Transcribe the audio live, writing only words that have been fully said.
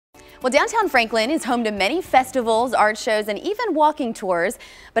Well, downtown Franklin is home to many festivals, art shows, and even walking tours,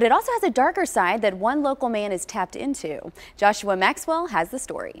 but it also has a darker side that one local man is tapped into. Joshua Maxwell has the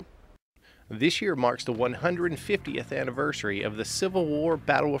story. This year marks the 150th anniversary of the Civil War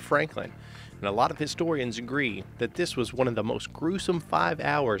Battle of Franklin, and a lot of historians agree that this was one of the most gruesome 5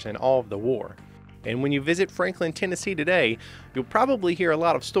 hours in all of the war. And when you visit Franklin, Tennessee today, you'll probably hear a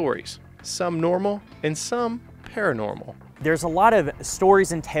lot of stories, some normal and some paranormal. There's a lot of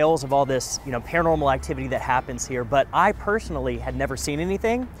stories and tales of all this, paranormal activity that happens here, but I personally had never seen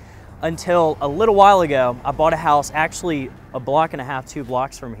anything until a little while ago. I bought a house actually a block and a half, 2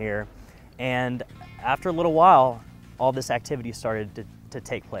 blocks from here, and after a little while, all this activity started to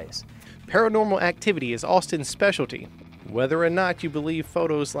take place. Paranormal activity is Austin's specialty. Whether or not you believe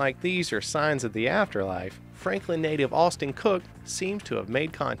photos like these are signs of the afterlife, Franklin native Austin Cook seems to have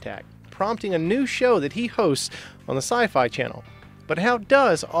made contact, prompting a new show that he hosts on the Sci-Fi Channel. But how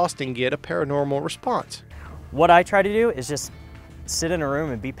does Austin get a paranormal response? What I try to do is just sit in a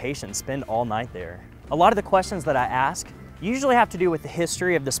room and be patient, spend all night there. A lot of the questions that I ask usually have to do with the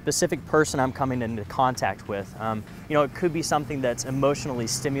history of the specific person I'm coming into contact with. It could be something that's emotionally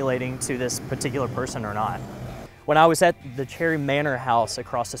stimulating to this particular person or not. When I was at the Cherry Manor house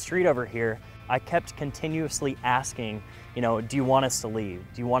across the street over here, I kept continuously asking, do you want us to leave?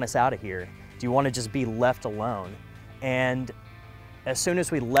 Do you want us out of here? Do you want to just be left alone? And as soon as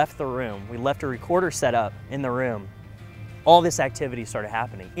we left the room, we left a recorder set up in the room, all this activity started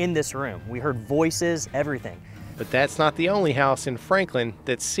happening in this room. We heard voices, everything. But that's not the only house in Franklin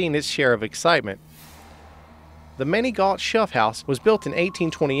that's seen its share of excitement. The Manigault Shuff House was built in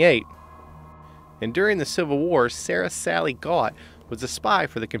 1828, and during the Civil War, Sarah Sally Gaunt was a spy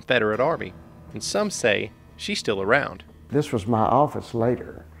for the Confederate Army, and some say she's still around. This was my office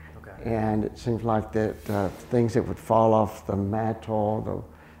later, and it seems like that things that would fall off the mantle,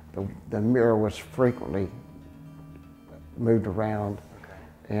 the mirror was frequently moved around.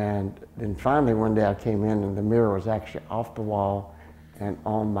 And then finally one day I came in and the mirror was actually off the wall and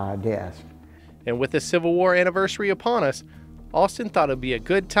on my desk. And with the Civil War anniversary upon us, Austin thought it'd be a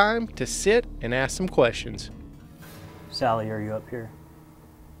good time to sit and ask some questions. Sally, are you up here?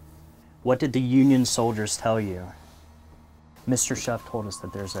 What did the Union soldiers tell you? Mr. Shuff told us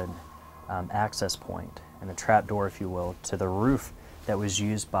that there's an access point and a trap door, if you will, to the roof that was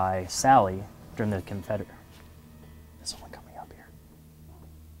used by Sally during the Confederate. There's someone coming up here.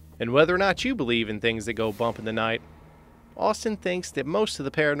 And whether or not you believe in things that go bump in the night, Austin thinks that most of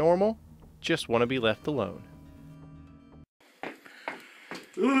the paranormal just want to be left alone.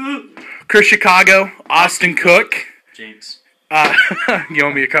 Chris Chicago, Austin Cook. James. You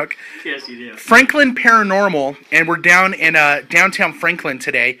want me to cook? Yes, you do. Franklin Paranormal, and we're down in downtown Franklin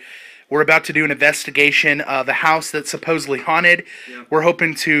today. We're about to do an investigation of a house that's supposedly haunted. Yep. We're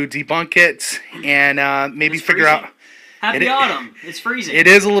hoping to debunk it and maybe figure out. Happy autumn! It's freezing. It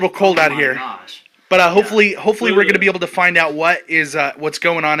is a little cold out here. Gosh. But hopefully we're going to be able to find out what's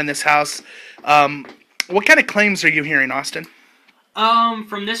going on in this house. What kind of claims are you hearing, Austin?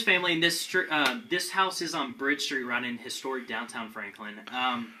 From this family, this house is on Bridge Street, right in historic downtown Franklin.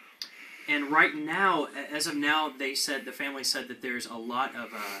 And right now, as of now, the family said that there's a lot of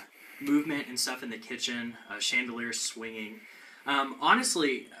movement and stuff in the kitchen, chandeliers swinging.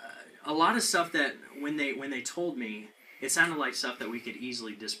 Honestly, a lot of stuff that when they told me, it sounded like stuff that we could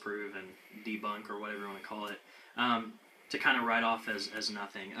easily disprove and debunk, or whatever you want to call it, to kind of write off as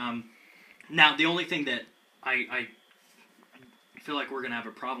nothing. Now, the only thing that I feel like we're going to have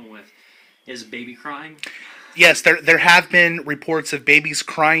a problem with is baby crying. Yes, there have been reports of babies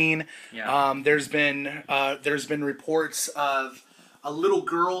crying. Yeah. There's been reports of a little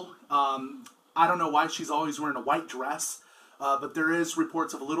girl. I don't know why she's always wearing a white dress, but there is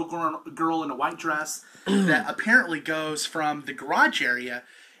reports of a little girl in a white dress that apparently goes from the garage area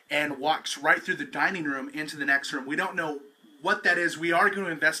and walks right through the dining room into the next room. We don't know what that is. We are going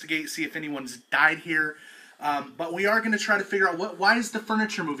to investigate, see if anyone's died here. But we are going to try to figure out why is the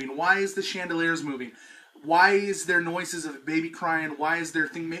furniture moving? Why is the chandeliers moving? Why is there noises of a baby crying? Why is there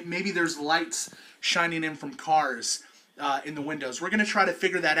maybe there's lights shining in from cars in the windows? We're going to try to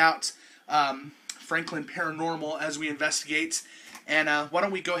figure that out, Franklin Paranormal, as we investigate. And why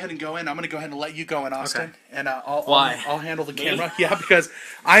don't we go ahead and go in? I'm going to go ahead and let you go in, Austin. Okay. And I'll handle the camera. Yeah, because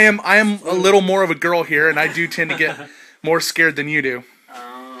I am a little more of a girl here, and I do tend to get more scared than you do.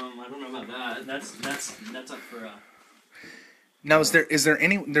 I don't know about that. That's up for. Now, is there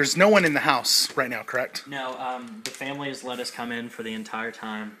any? There's no one in the house right now, correct? No. The family has let us come in for the entire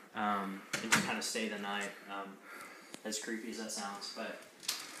time and just kind of stay the night. As creepy as that sounds, but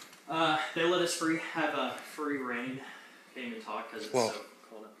they let us have a free reign. Can't even talk because it's so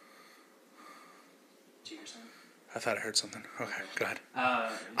cold. I thought I heard something. Okay, go ahead.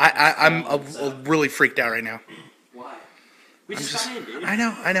 I'm really freaked out right now. Why? We just got in, dude. I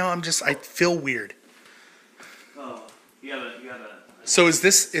know. I feel weird. Oh, you have a. So is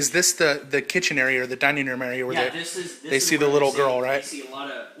this the kitchen area or the dining room area where they see the little girl, right? They see a lot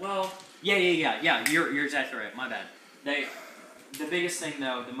of. Well, yeah. You're exactly right. My bad. The biggest thing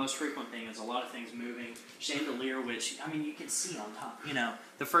though, the most frequent thing is a lot of things moving. Chandelier, which I mean you can see on top. You know,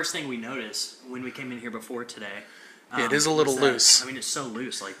 the first thing we noticed when we came in here before today. Yeah, it is a little loose. I mean, it's so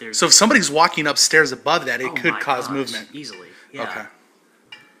loose. Like there's. So if somebody's walking upstairs above that, it could cause gosh, movement easily. Yeah. Okay.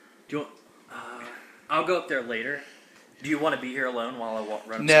 Do you want? I'll go up there later. Do you want to be here alone while I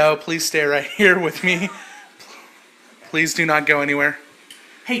run? No, please stay right here with me. Please do not go anywhere.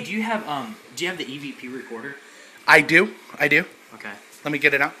 Hey, do you have the EVP recorder? I do. Okay. Let me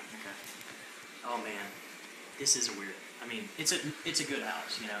get it out. Okay. Oh man, this is weird. I mean, it's a good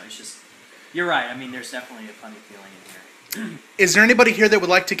house. You know, it's just. You're right. I mean, there's definitely a funny feeling in here. Is there anybody here that would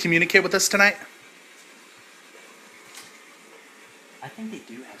like to communicate with us tonight? I think they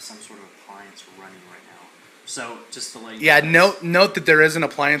do have some sort of appliance running right now. So just to let you. Yeah. Note that there is an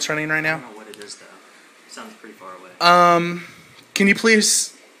appliance running right I now. don't know what it is though. Sounds pretty far away. Can you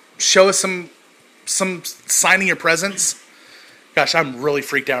please show us some sign of your presence? Gosh, I'm really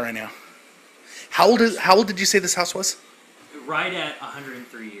freaked out right now. How old did you say this house was? Right at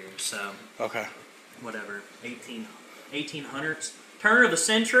 103 years. So. Okay. Whatever. 1800s. Turn of the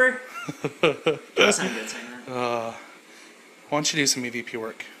century. That sounds good saying that. Why don't you do some EVP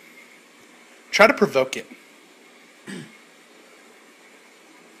work? Try to provoke it.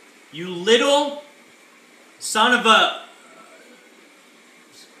 You little son of a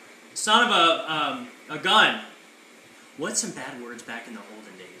gun. What's some bad words back in the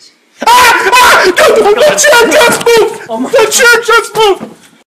olden days? The chair just moved! The chair just moved!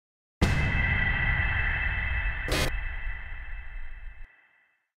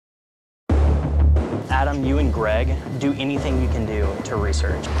 Adam, you and Greg, do anything you can do to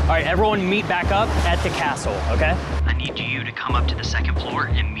research. All right, everyone meet back up at the castle, okay? I need you to come up to the second floor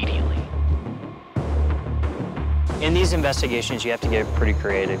immediately. In these investigations, you have to get pretty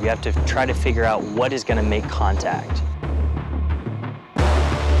creative. You have to try to figure out what is going to make contact.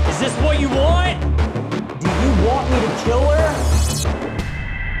 Is this what you want? Do you want me to kill her?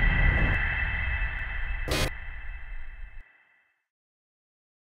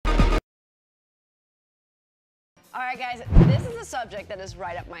 All right, guys, this is a subject that is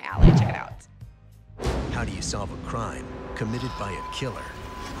right up my alley. Check it out. How do you solve a crime committed by a killer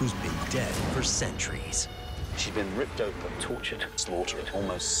who's been dead for centuries? She's been ripped open, tortured, slaughtered,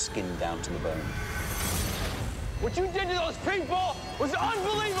 almost skinned down to the bone. What you did to those people was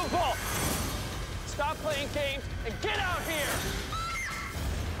unbelievable! Stop playing games and get out here!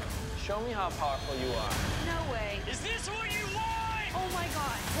 Show me how powerful you are. No way. Is this what you want? Oh my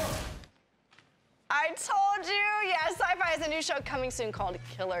God. I told you, yes, Sci-Fi has a new show coming soon called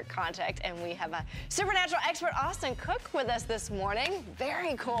Killer Contact, and we have a supernatural expert, Austin Cook, with us this morning.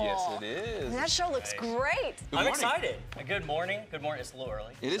 Very cool. Yes, it is. And that show looks great. I'm excited. Good morning. Good morning. It's a little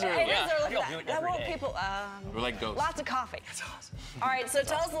early. It is early. It is early. I don't do it every day. People, We're like ghosts. lots of coffee. That's awesome. All right, so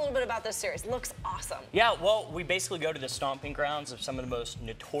tell us a little bit about this series. Looks awesome. Yeah, well, we basically go to the stomping grounds of some of the most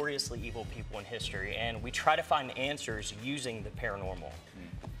notoriously evil people in history, and we try to find answers using the paranormal.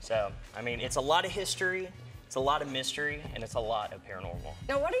 So, I mean, it's a lot of history, it's a lot of mystery, and it's a lot of paranormal.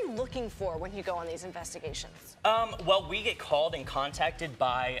 Now, what are you looking for when you go on these investigations? Well, we get called and contacted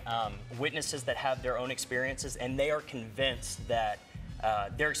by witnesses that have their own experiences, and they are convinced that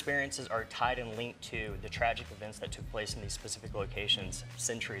their experiences are tied and linked to the tragic events that took place in these specific locations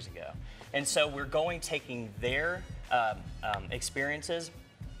centuries ago. And so we're taking their experiences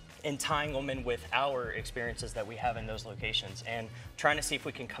and tying them in with our experiences that we have in those locations and trying to see if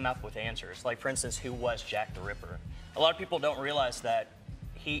we can come up with answers. Like, for instance, who was Jack the Ripper? A lot of people don't realize that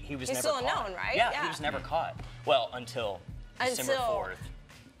he was He's never still caught. unknown, right? Yeah, he was never caught. Well, until December 4th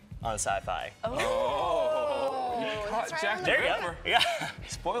on Sci-Fi. Oh, you caught that's right Jack on the the Ripper. Yeah.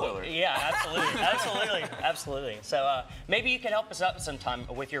 Spoiler alert. Yeah, absolutely. So maybe you can help us out sometime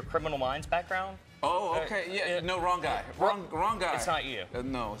with your criminal minds background. Oh, okay. Yeah, no, wrong guy. Wrong guy. It's not you.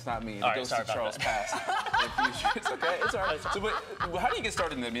 No, it's not me. It All right, goes sorry to about Charles that. Pass. It's okay. It's all right. So, but how do you get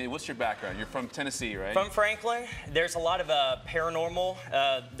started in that? I mean, what's your background? You're from Tennessee, right? From Franklin. There's a lot of paranormal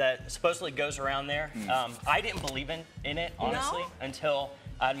that supposedly goes around there. I didn't believe in it, honestly, until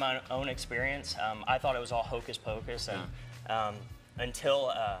I had my own experience. I thought it was all hocus pocus, and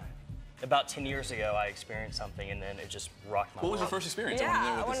until about 10 years ago, I experienced something, and then it just rocked my world. What was your first experience?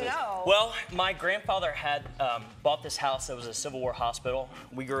 Yeah, I want to know. Well, my grandfather had bought this house that was a Civil War hospital.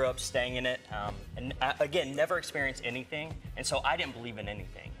 We grew up staying in it, and again, never experienced anything, and so I didn't believe in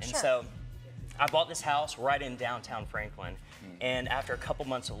anything. And so I bought this house right in downtown Franklin, and after a couple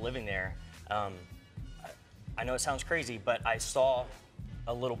months of living there, I know it sounds crazy, but I saw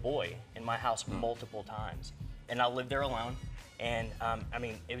a little boy in my house multiple times, and I lived there alone. And I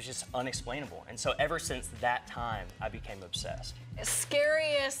mean, it was just unexplainable. And so ever since that time, I became obsessed.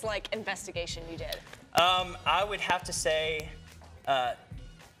 Scariest like investigation you did? I would have to say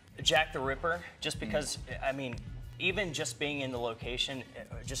Jack the Ripper, just because, I mean, even just being in the location,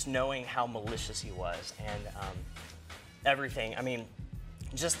 just knowing how malicious he was and everything. I mean,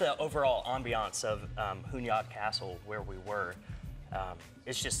 just the overall ambiance of Hunyad Castle where we were,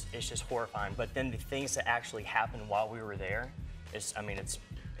 it's just horrifying. But then the things that actually happened while we were there, I mean, it's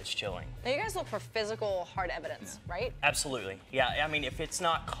chilling. Now you guys look for physical hard evidence, right? Absolutely. Yeah, I mean, if it's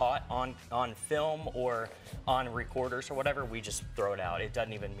not caught on film or on recorders or whatever, we just throw it out. It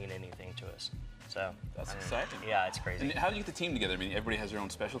doesn't even mean anything to us. So that's exciting. Yeah, it's crazy. And how do you get the team together? I mean, everybody has their own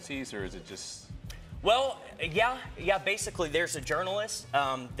specialties, or is it just? Well, yeah. Basically, there's a journalist.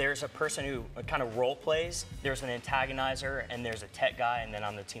 There's a person who kind of role plays. There's an antagonizer, and there's a tech guy, and then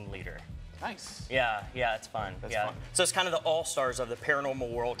I'm the team leader. Nice. Yeah, it's fun. That's fun. So it's kind of the all-stars of the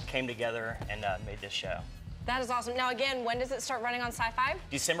paranormal world came together and made this show. That is awesome. Now again, when does it start running on Sci-Fi?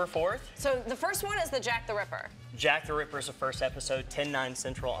 December 4th. So the first one is the Jack the Ripper. Jack the Ripper is the first episode, 10/9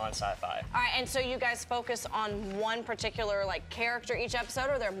 Central on Sci-Fi. All right, and so you guys focus on one particular like character each episode,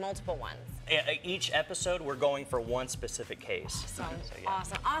 or are there multiple ones? Each episode, we're going for one specific case. Awesome.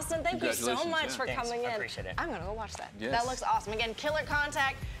 Awesome. Austin, thank you so much for coming in. I appreciate it. I'm going to go watch that. Yes. That looks awesome. Again, Killer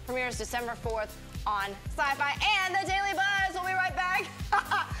Contact premieres December 4th on Sci-Fi, and the Daily Buzz. We'll be right back.